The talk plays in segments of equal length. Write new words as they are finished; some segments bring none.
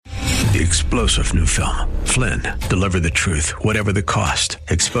The explosive new film, Flynn, Deliver the Truth, Whatever the Cost,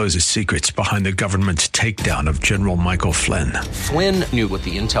 exposes secrets behind the government's takedown of General Michael Flynn. Flynn knew what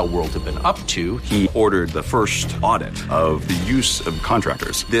the intel world had been up to. He ordered the first audit of the use of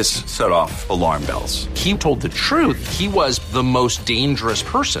contractors. This set off alarm bells. He told the truth. He was the most dangerous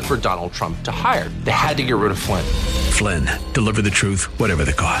person for Donald Trump to hire. They had to get rid of Flynn. Flynn, Deliver the Truth, Whatever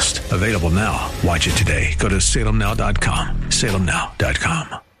the Cost. Available now. Watch it today. Go to salemnow.com.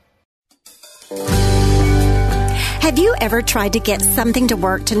 salemnow.com. Have you ever tried to get something to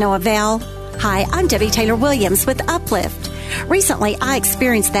work to no avail? Hi, I'm Debbie Taylor Williams with Uplift. Recently, I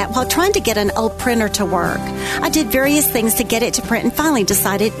experienced that while trying to get an old printer to work. I did various things to get it to print and finally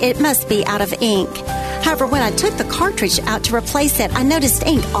decided it must be out of ink. However, when I took the cartridge out to replace it, I noticed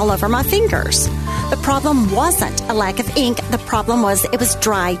ink all over my fingers. The problem wasn't a lack of ink. The problem was it was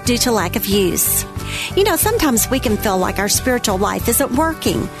dry due to lack of use. You know, sometimes we can feel like our spiritual life isn't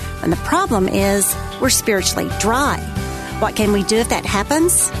working, and the problem is we're spiritually dry. What can we do if that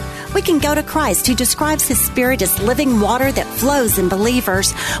happens? We can go to Christ, who describes His Spirit as living water that flows in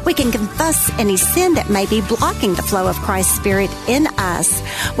believers. We can confess any sin that may be blocking the flow of Christ's Spirit in us.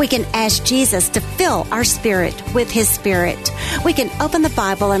 We can ask Jesus to fill our spirit with His Spirit. We can open the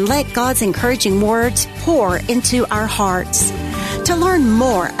Bible and let God's encouraging words pour into our hearts. To learn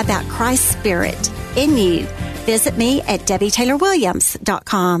more about Christ's Spirit in you, visit me at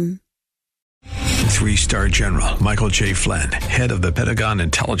DebbieTaylorWilliams.com. 3-star General Michael J. Flynn, head of the Pentagon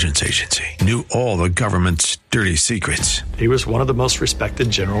Intelligence Agency, knew all the government's dirty secrets. He was one of the most respected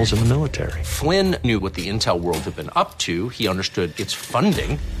generals in the military. Flynn knew what the intel world had been up to. He understood its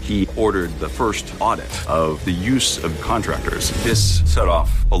funding. He ordered the first audit of the use of contractors. This set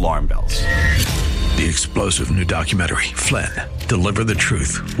off alarm bells. The explosive new documentary, Flynn, Deliver the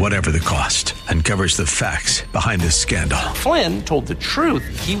Truth, Whatever the Cost, uncovers the facts behind this scandal. Flynn told the truth.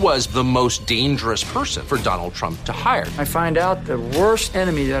 He was the most dangerous person for Donald Trump to hire. I find out the worst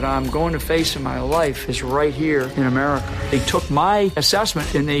enemy that I'm going to face in my life is right here in America. They took my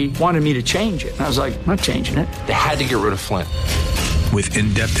assessment and they wanted me to change it. And I was like, I'm not changing it. They had to get rid of Flynn. With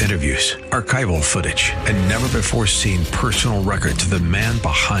in-depth interviews, archival footage, and never-before-seen personal records of the man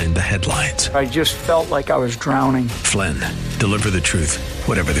behind the headlines. I just felt like I was drowning. Flynn, Deliver the Truth,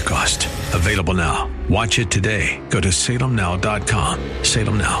 Whatever the Cost. Available now. Watch it today. Go to salemnow.com.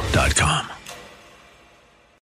 salemnow.com.